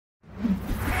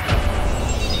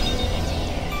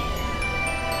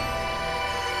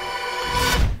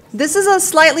This is a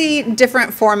slightly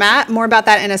different format, more about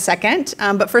that in a second.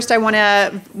 But first I want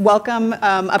to welcome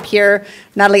up here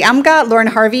Natalie Amgott, Lauren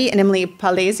Harvey, and Emily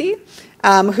Palese,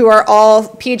 who are all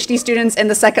PhD students in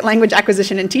the Second Language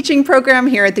Acquisition and Teaching program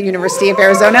here at the University of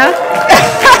Arizona.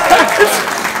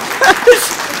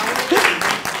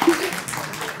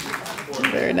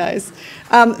 Very nice.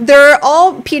 They're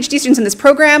all PhD students in this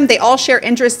program. They all share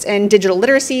interests in digital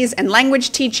literacies and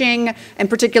language teaching, in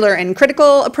particular in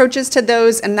critical approaches to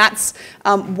those, and that's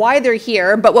why they're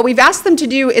here. But what we've asked them to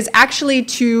do is actually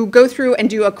to go through and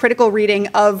do a critical reading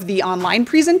of the online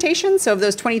presentation, so of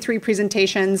those 23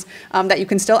 presentations that you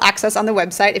can still access on the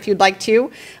website if you'd like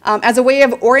to, as a way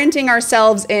of orienting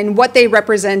ourselves in what they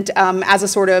represent as a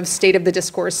sort of state of the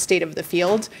discourse, state of the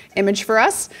field image for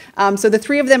us. So the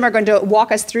three of them are going to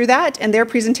walk us through that, and their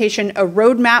presentation, A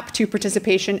Roadmap to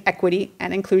Participation, Equity,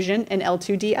 and Inclusion in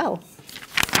L2DL.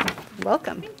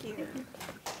 Welcome. Thank you.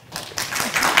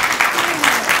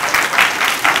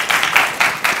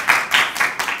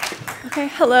 Okay,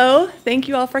 hello. Thank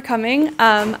you all for coming.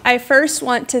 I first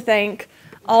want to thank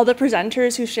all the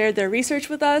presenters who shared their research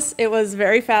with us. It was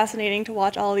very fascinating to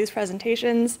watch all of these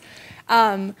presentations.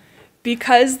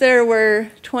 Because there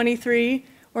were 23,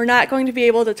 we're not going to be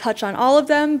able to touch on all of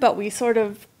them, but we sort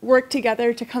of worked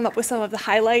together to come up with some of the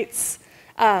highlights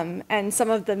and some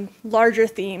of the larger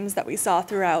themes that we saw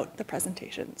throughout the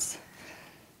presentations.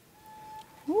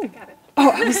 Ooh. I got it.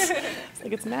 Oh, it's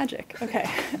like it's magic. Okay.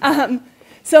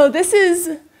 So this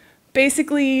is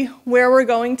basically where we're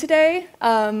going today.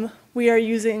 We are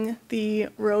using the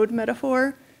road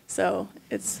metaphor, so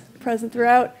it's present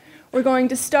throughout. We're going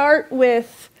to start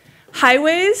with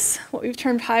highways, what we've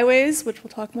termed highways, which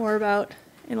we'll talk more about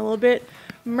in a little bit,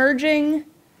 merging,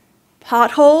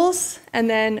 potholes, and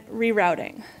then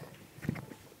rerouting.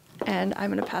 And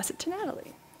I'm going to pass it to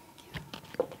Natalie.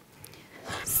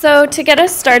 So to get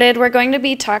us started, we're going to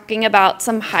be talking about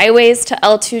some highways to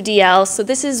L2DL. So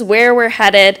this is where we're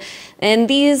headed. And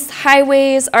these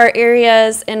highways are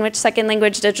areas in which second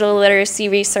language digital literacy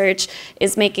research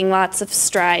is making lots of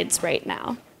strides right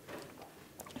now.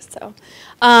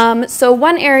 So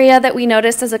one area that we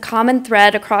noticed as a common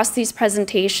thread across these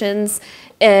presentations,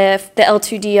 if the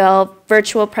L2DL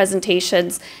virtual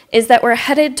presentations, is that we're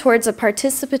headed towards a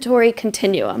participatory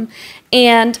continuum.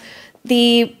 And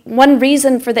the one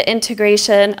reason for the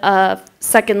integration of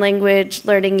second language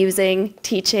learning using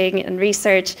teaching and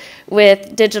research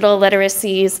with digital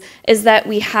literacies is that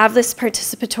we have this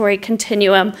participatory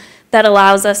continuum that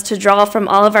allows us to draw from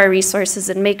all of our resources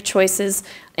and make choices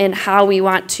in how we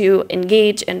want to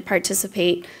engage and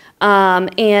participate.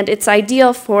 And it's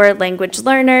ideal for language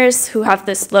learners who have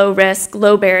this low risk,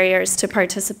 low barriers to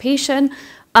participation,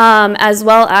 as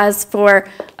well as for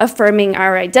affirming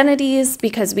our identities,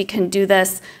 because we can do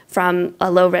this from a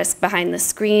low risk behind the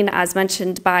screen. As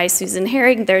mentioned by Susan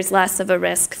Herring, there's less of a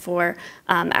risk for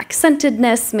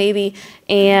accentedness maybe,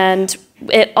 and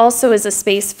it also is a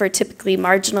space for typically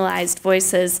marginalized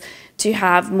voices to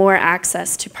have more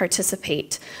access to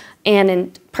participate. And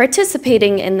in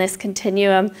participating in this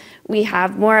continuum, we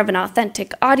have more of an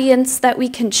authentic audience that we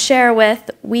can share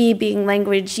with, we being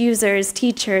language users,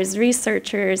 teachers,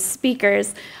 researchers,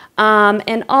 speakers,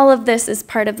 and all of this is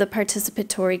part of the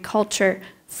participatory culture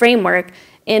framework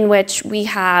in which we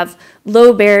have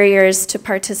low barriers to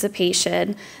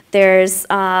participation. There's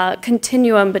a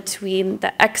continuum between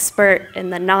the expert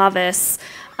and the novice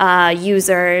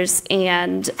users,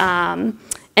 and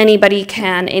anybody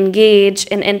can engage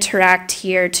and interact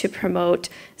here to promote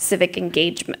civic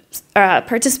engagement.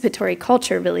 Participatory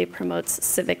culture really promotes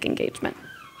civic engagement.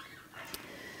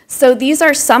 So these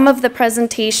are some of the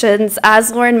presentations.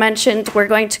 As Lauren mentioned, we're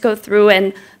going to go through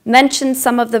and mention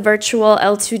some of the virtual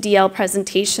L2DL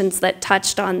presentations that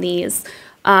touched on these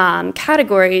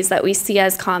categories that we see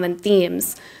as common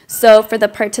themes. So for the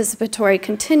participatory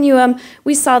continuum,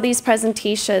 we saw these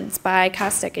presentations by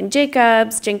Kostek and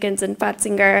Jacobs, Jenkins and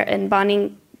Fatzinger, and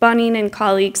Bonin and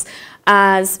colleagues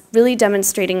as really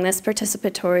demonstrating this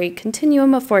participatory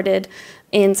continuum afforded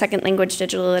in second language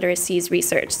digital literacies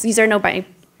research. These are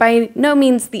by no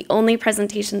means the only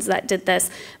presentations that did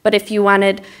this, but if you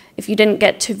didn't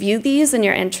get to view these and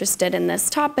you're interested in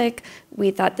this topic, we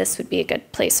thought this would be a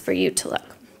good place for you to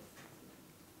look.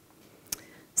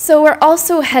 So we're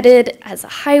also headed, as a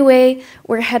highway,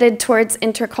 we're headed towards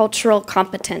intercultural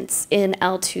competence in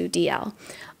L2DL.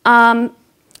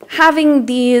 Having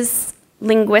these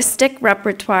linguistic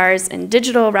repertoires and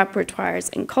digital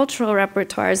repertoires and cultural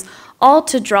repertoires all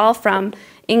to draw from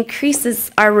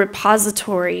increases our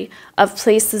repository of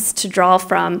places to draw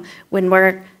from when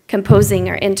we're composing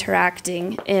or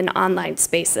interacting in online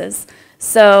spaces.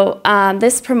 So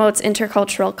this promotes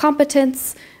intercultural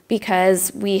competence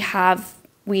because we have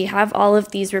all of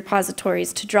these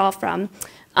repositories to draw from,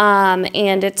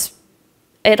 and it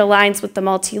aligns with the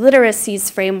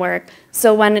multiliteracies framework.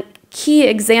 So one key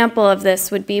example of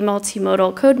this would be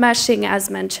multimodal code meshing,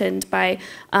 as mentioned by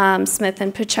Smith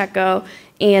and Pacheco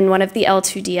in one of the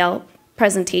L2DL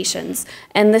presentations.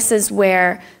 And this is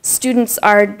where students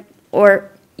or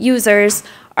users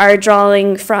are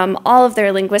drawing from all of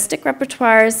their linguistic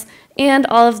repertoires and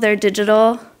all of their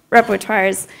digital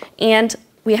repertoires, and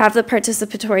we have the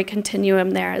participatory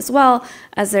continuum there as well,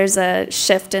 as there's a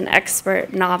shift in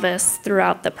expert, novice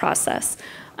throughout the process.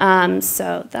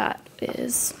 So that's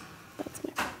my,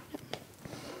 yeah.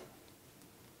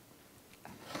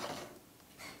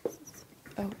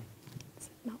 Oh, is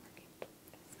it not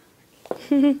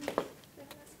working?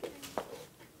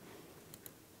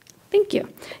 Thank you.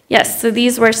 Yes, so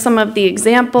these were some of the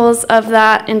examples of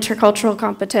that intercultural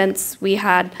competence. We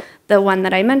had the one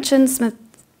that I mentioned, Smith,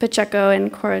 Pacheco,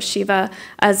 and Koroshiva,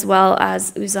 as well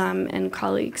as Uzam and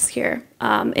colleagues here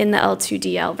in the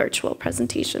L2DL virtual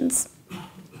presentations.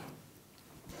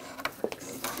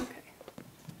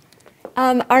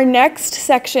 Our next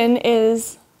section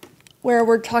is where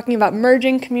we're talking about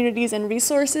merging communities and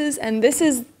resources, and these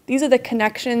are the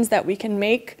connections that we can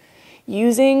make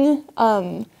using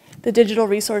the digital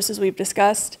resources we've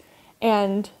discussed.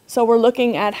 And so we're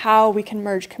looking at how we can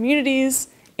merge communities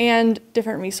and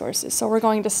different resources. So we're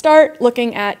going to start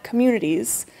looking at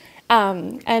communities.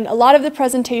 And a lot of the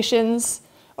presentations,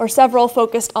 or several,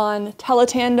 focused on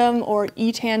teletandem or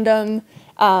e-tandem,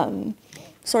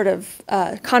 sort of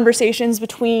conversations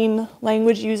between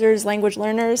language users, language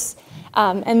learners.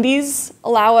 And these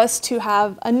allow us to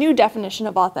have a new definition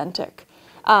of authentic.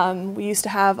 We used to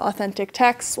have authentic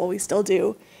texts, well, we still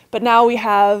do, but now we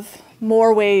have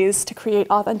more ways to create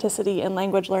authenticity in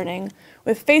language learning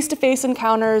with face-to-face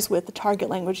encounters with the target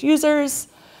language users.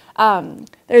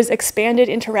 There's expanded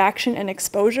interaction and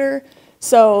exposure.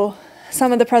 So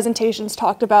some of the presentations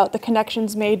talked about the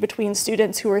connections made between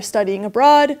students who were studying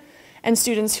abroad and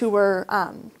students who were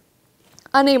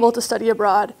unable to study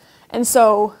abroad. And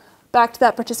so back to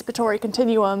that participatory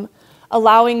continuum,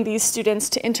 allowing these students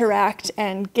to interact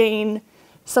and gain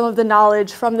some of the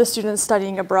knowledge from the students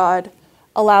studying abroad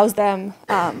allows them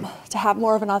to have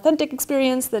more of an authentic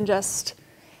experience than just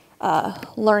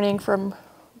learning from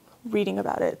reading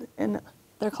about it in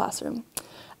their classroom.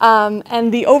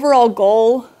 And the overall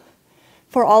goal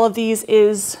for all of these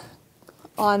is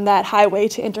on that highway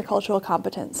to intercultural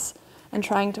competence and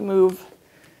trying to move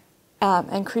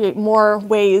and create more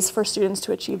ways for students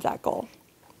to achieve that goal.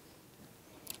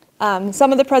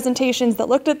 Some of the presentations that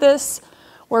looked at this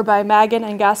were by Magan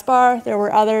and Gaspar. There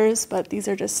were others, but these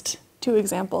are just 2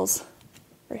 examples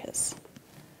for his.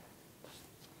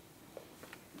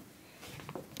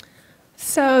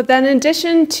 So then in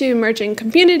addition to merging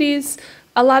communities,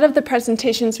 a lot of the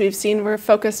presentations we've seen were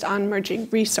focused on merging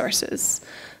resources,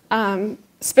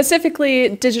 specifically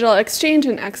digital exchange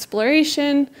and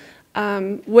exploration,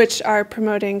 which are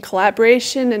promoting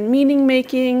collaboration and meaning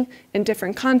making in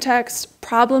different contexts,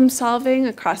 problem solving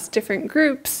across different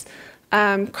groups,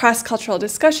 cross-cultural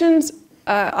discussions,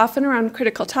 often around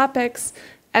critical topics,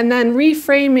 and then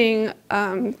reframing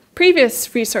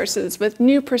previous resources with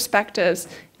new perspectives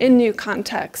in new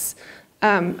contexts.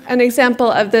 An example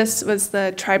of this was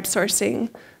the tribe sourcing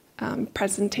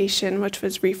presentation, which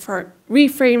was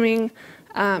reframing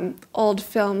old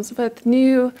films with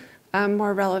new,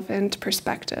 more relevant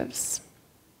perspectives.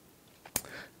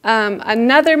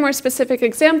 Another more specific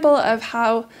example of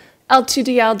how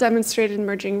L2DL demonstrated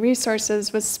merging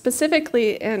resources was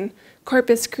specifically in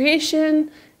corpus creation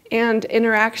and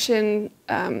interaction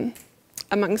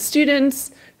among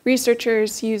students,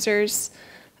 researchers, users.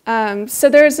 So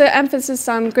there's an emphasis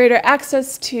on greater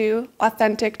access to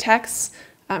authentic texts,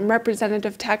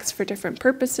 representative texts for different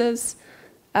purposes.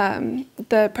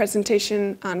 The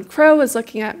presentation on Crow was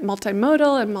looking at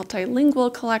multimodal and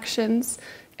multilingual collections,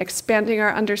 expanding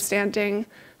our understanding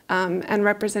and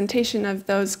representation of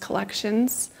those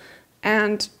collections.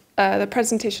 And the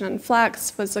presentation on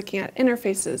Flax was looking at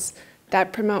interfaces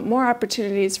that promote more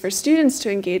opportunities for students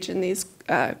to engage in these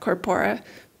corpora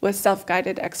with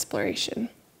self-guided exploration.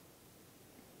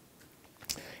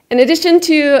 In addition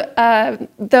to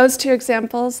those 2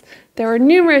 examples, there were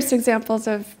numerous examples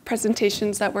of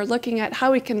presentations that were looking at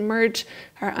how we can merge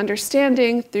our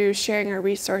understanding through sharing our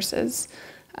resources.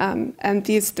 And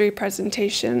these 3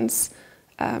 presentations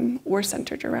were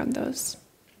centered around those.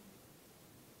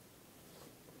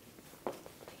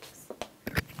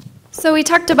 So we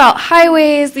talked about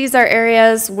highways. These are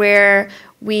areas where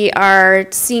We are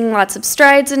seeing lots of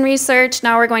strides in research.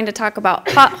 Now we're going to talk about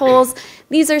potholes.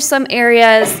 These are some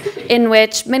areas in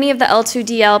which many of the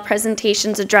L2DL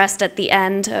presentations addressed at the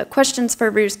end, questions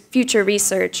for future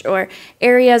research, or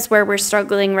areas where we're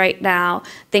struggling right now,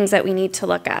 things that we need to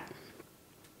look at.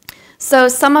 So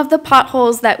some of the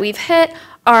potholes that we've hit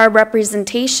are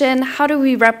representation. How do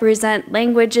we represent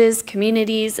languages,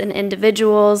 communities, and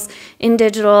individuals in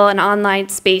digital and online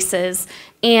spaces?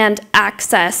 And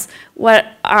access. What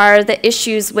are the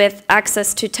issues with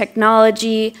access to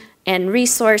technology and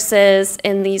resources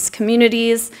in these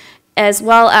communities, as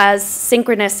well as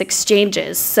synchronous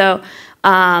exchanges? So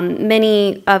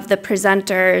many of the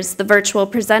presenters, the virtual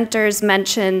presenters,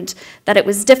 mentioned that it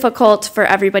was difficult for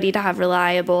everybody to have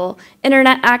reliable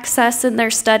internet access in their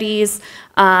studies.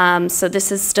 So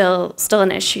this is still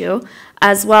an issue,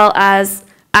 as well as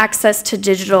access to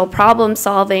digital problem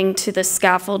solving, to the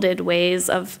scaffolded ways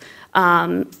of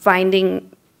solving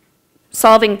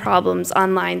problems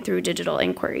online through digital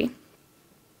inquiry.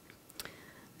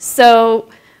 So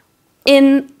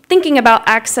in thinking about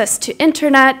access to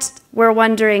internet, we're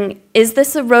wondering, is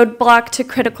this a roadblock to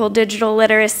critical digital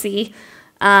literacy?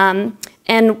 And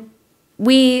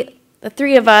we, the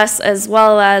three of us, as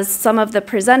well as some of the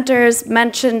presenters,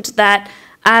 mentioned that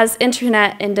as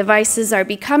internet and devices are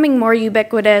becoming more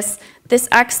ubiquitous, this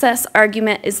access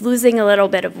argument is losing a little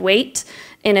bit of weight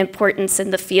and importance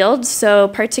in the field. So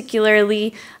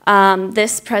particularly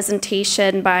this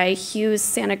presentation by Hughes,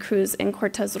 Santa Cruz, and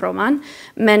Cortez Roman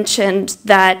mentioned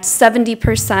that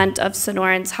 70% of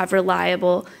Sonorans have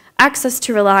access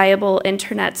to reliable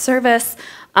internet service,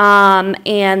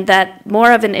 and that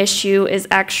more of an issue is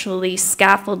actually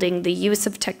scaffolding the use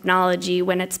of technology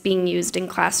when it's being used in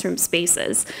classroom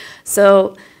spaces.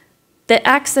 So the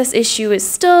access issue is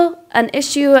still an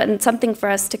issue and something for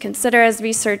us to consider as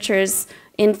researchers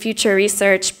in future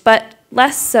research, but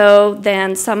less so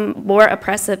than some more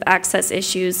oppressive access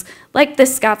issues like the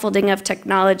scaffolding of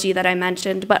technology that I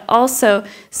mentioned, but also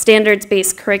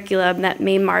standards-based curriculum that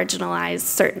may marginalize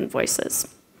certain voices.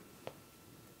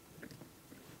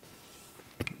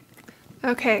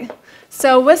 Okay,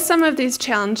 so with some of these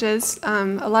challenges,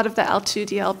 a lot of the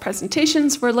L2DL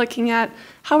presentations we're looking at,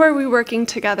 how are we working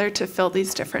together to fill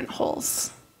these different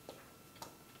holes?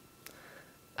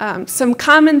 Some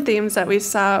common themes that we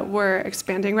saw were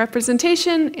expanding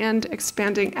representation and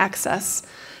expanding access.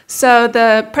 So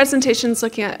the presentations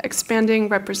looking at expanding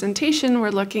representation, we're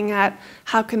looking at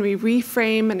how can we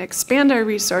reframe and expand our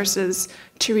resources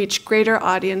to reach greater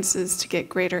audiences to get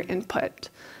greater input.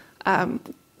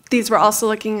 These were also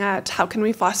looking at how can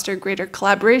we foster greater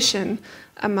collaboration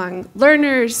among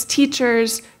learners,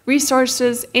 teachers,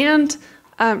 resources, and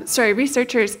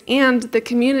researchers and the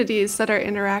communities that are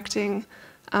interacting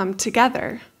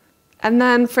together. And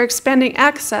then for expanding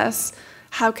access,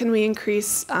 how can we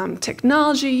increase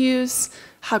technology use?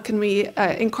 How can we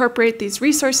incorporate these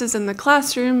resources in the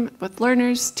classroom with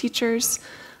learners, teachers,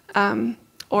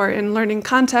 or in learning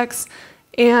contexts?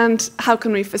 And how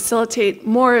can we facilitate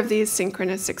more of these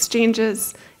synchronous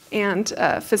exchanges and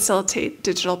facilitate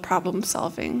digital problem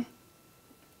solving?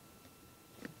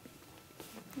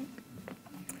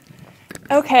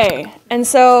 Okay, and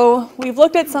so we've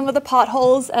looked at some of the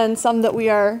potholes and some that we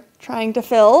are trying to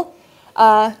fill.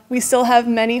 We still have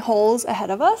many holes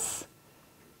ahead of us.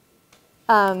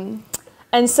 And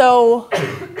so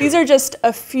these are just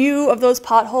a few of those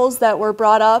potholes that were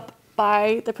brought up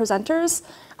by the presenters.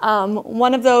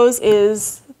 One of those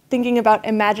is thinking about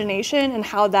imagination and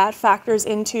how that factors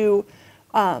into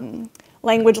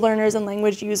language learners and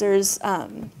language users'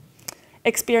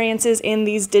 experiences in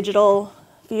these digital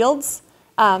fields.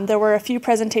 There were a few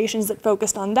presentations that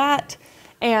focused on that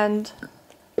and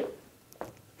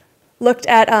looked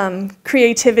at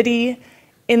creativity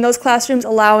in those classrooms,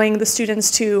 allowing the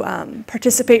students to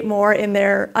participate more in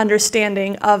their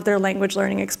understanding of their language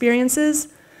learning experiences.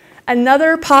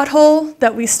 Another pothole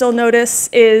that we still notice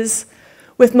is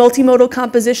with multimodal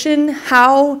composition.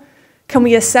 How can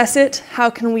we assess it? How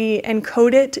can we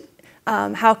encode it?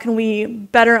 How can we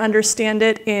better understand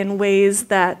it in ways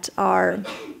that are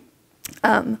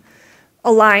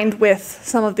aligned with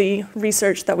some of the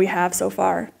research that we have so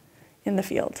far in the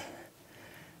field?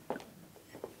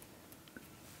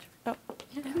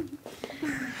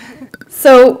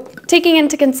 So taking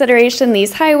into consideration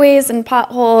these highways and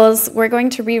potholes, we're going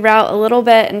to reroute a little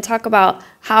bit and talk about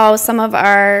how some of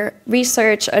our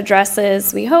research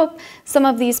addresses, we hope, some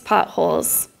of these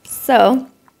potholes. So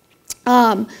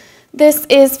this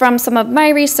is from some of my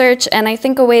research, and I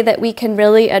think a way that we can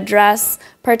really address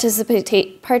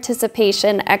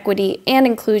participation, equity, and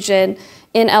inclusion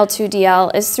in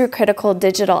L2DL is through critical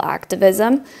digital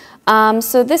activism.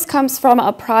 So this comes from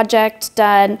a project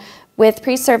done with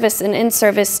pre-service and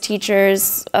in-service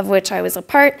teachers, of which I was a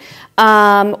part,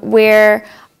 where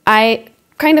I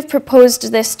kind of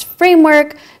proposed this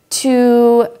framework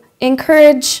to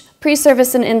encourage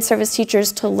pre-service and in-service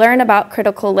teachers to learn about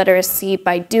critical literacy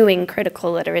by doing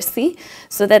critical literacy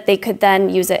so that they could then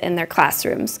use it in their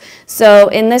classrooms. So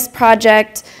in this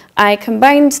project, I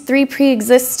combined 3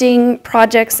 pre-existing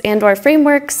projects and/or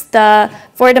frameworks: the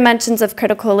 4 dimensions of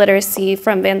critical literacy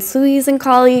from Van Sluys and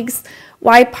colleagues,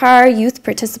 YPAR, Youth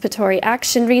Participatory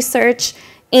Action Research,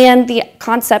 and the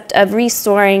concept of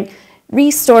restoring,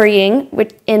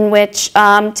 in which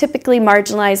typically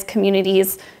marginalized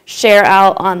communities share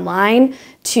out online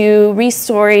to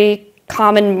restore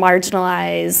common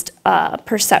marginalized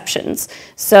perceptions.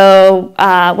 So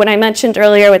when I mentioned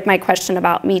earlier with my question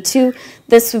about Me Too,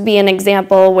 this would be an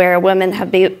example where women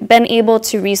have been able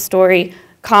to restore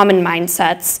common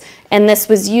mindsets. And this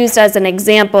was used as an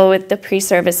example with the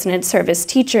pre-service and in-service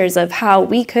teachers of how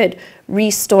we could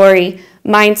restore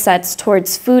mindsets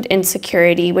towards food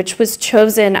insecurity, which was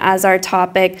chosen as our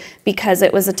topic because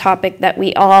it was a topic that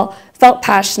we all felt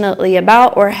passionately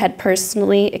about or had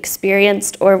personally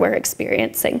experienced or were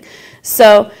experiencing.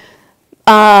 So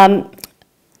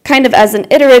kind of as an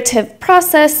iterative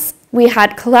process, we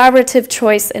had collaborative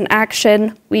choice and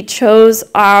action. We chose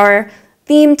our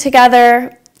theme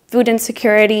together, food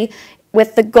insecurity,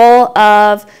 with the goal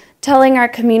of telling our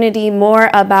community more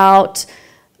about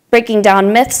breaking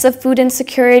down myths of food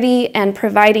insecurity and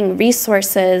providing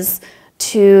resources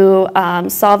to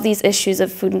solve these issues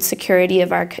of food insecurity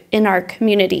in our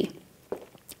community.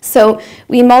 So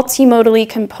we multimodally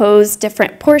composed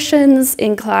different portions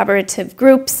in collaborative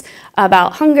groups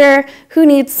about hunger, who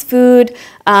needs food,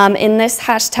 in this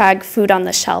hashtag Food on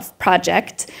the Shelf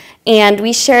project. And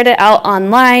we shared it out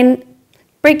online,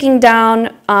 breaking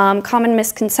down common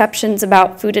misconceptions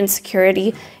about food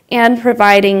insecurity and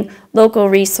providing local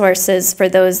resources for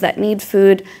those that need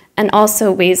food, and also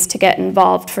ways to get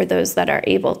involved for those that are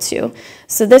able to.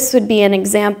 So this would be an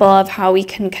example of how we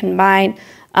can combine,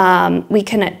 we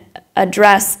can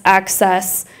address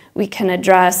access, we can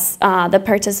address the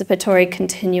participatory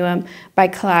continuum by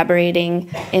collaborating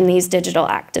in these digital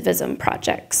activism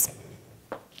projects.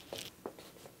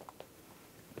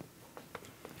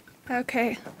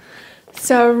 Okay,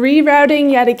 so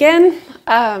rerouting yet again.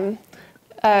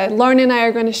 Lauren and I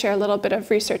are going to share a little bit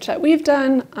of research that we've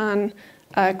done on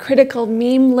critical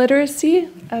meme literacy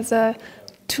as a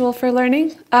tool for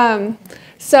learning.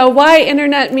 So why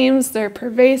internet memes? They're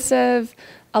pervasive.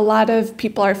 A lot of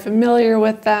people are familiar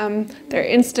with them. They're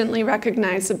instantly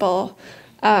recognizable.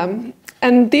 And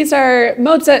these are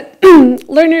modes that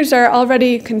learners are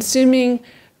already consuming,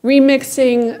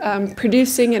 remixing,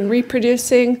 producing, and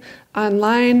reproducing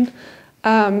online.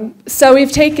 So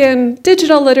we've taken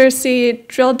digital literacy,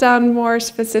 drilled down more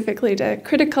specifically to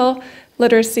critical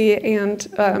literacy, and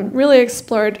really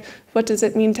explored what does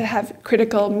it mean to have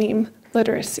critical meme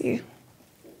literacy.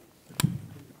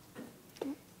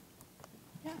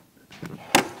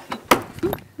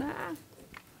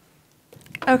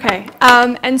 Okay,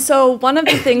 and so one of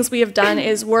the things we have done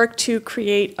is work to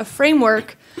create a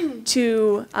framework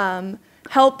to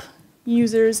help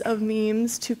users of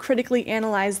memes to critically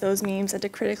analyze those memes and to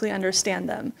critically understand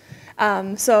them.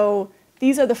 So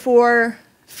these are the 4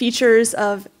 features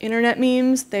of internet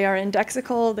memes. They are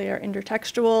indexical, they are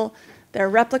intertextual,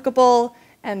 they're replicable,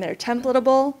 and they're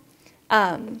templatable.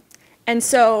 And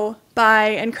so by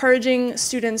encouraging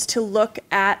students to look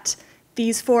at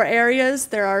these 4 areas,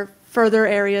 there are further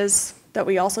areas that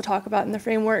we also talk about in the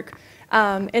framework.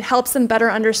 It helps them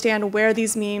better understand where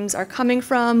these memes are coming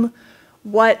from,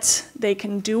 what they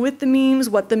can do with the memes,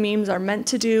 what the memes are meant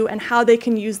to do, and how they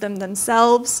can use them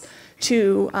themselves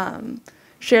to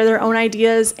share their own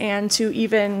ideas and to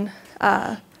even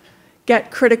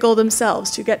get critical themselves,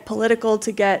 to get political,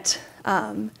 to get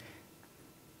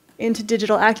into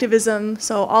digital activism.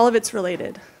 So all of it's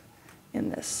related in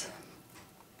this.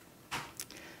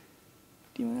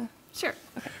 Do you want to? Sure.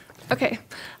 Okay.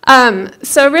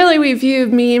 So really we view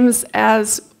memes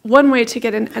as one way to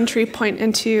get an entry point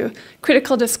into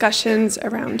critical discussions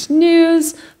around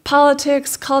news,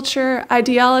 politics, culture,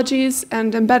 ideologies,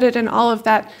 and embedded in all of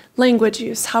that, language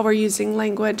use, how we're using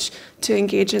language to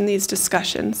engage in these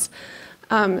discussions.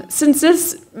 Since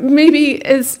this maybe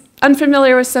is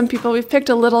unfamiliar with some people, we've picked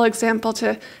a little example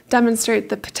to demonstrate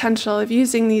the potential of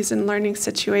using these in learning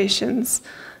situations.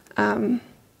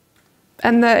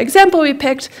 And the example we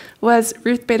picked was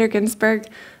Ruth Bader Ginsburg.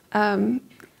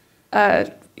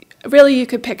 Really, you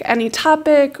could pick any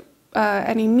topic,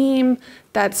 any meme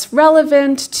that's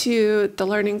relevant to the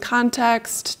learning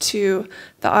context, to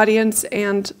the audience,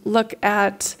 and look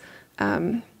at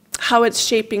how it's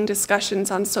shaping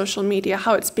discussions on social media,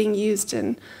 how it's being used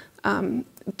in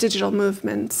digital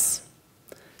movements.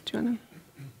 Do you want to?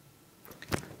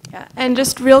 Yeah, and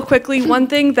just real quickly, one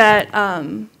thing that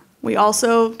we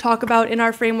also talk about in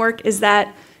our framework is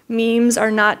that memes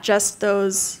are not just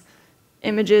those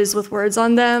images with words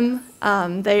on them.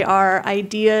 They are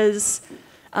ideas,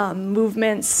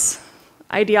 movements,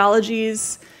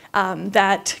 ideologies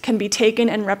that can be taken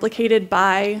and replicated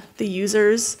by the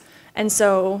users. And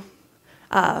so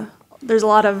there's a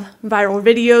lot of viral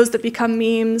videos that become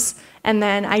memes, and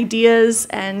then ideas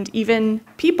and even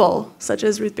people, such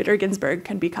as Ruth Bader Ginsburg,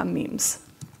 can become memes.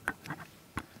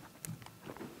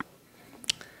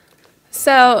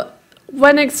 So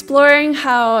when exploring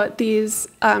how these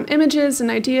images and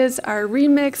ideas are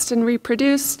remixed and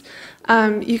reproduced,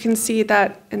 you can see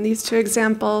that in these two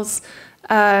examples,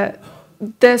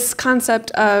 this concept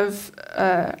of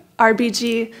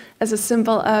RBG as a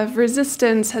symbol of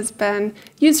resistance has been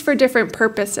used for different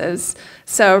purposes.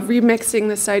 So remixing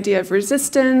this idea of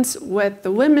resistance with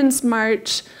the Women's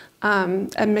March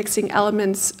and mixing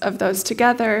elements of those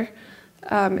together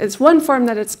is one form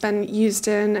that it's been used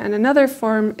in, and another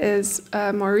form is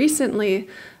more recently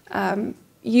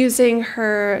using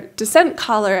her dissent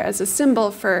collar as a symbol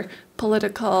for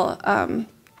political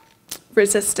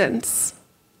resistance.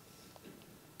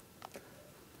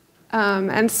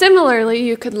 And similarly,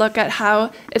 you could look at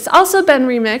how it's also been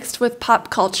remixed with pop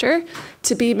culture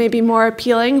to be maybe more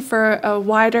appealing for a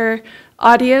wider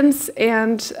audience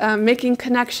and making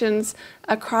connections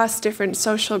across different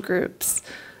social groups.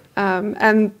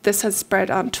 And this has spread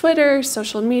on Twitter,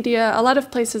 social media, a lot of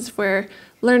places where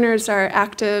learners are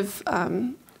active,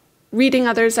 reading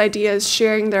others' ideas,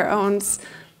 sharing their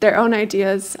own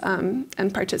ideas,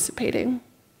 and participating.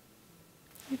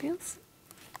 Anything else?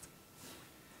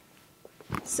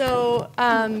 So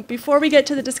before we get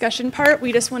to the discussion part,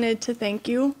 we just wanted to thank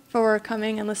you for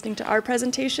coming and listening to our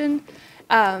presentation.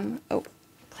 Oh,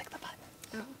 click the button.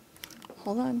 Oh.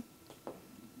 Hold on.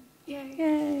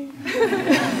 Yay.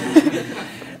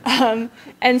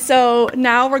 And so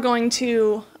now we're going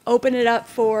to open it up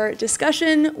for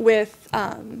discussion with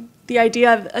the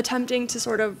idea of attempting to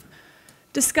sort of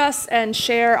discuss and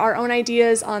share our own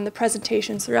ideas on the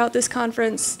presentations throughout this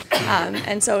conference.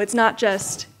 And so it's not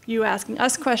just you asking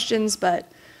us questions,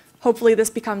 but hopefully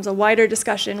this becomes a wider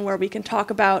discussion where we can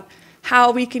talk about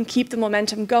how we can keep the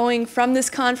momentum going from this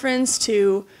conference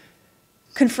to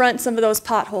confront some of those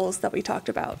potholes that we talked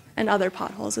about, and other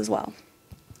potholes as well.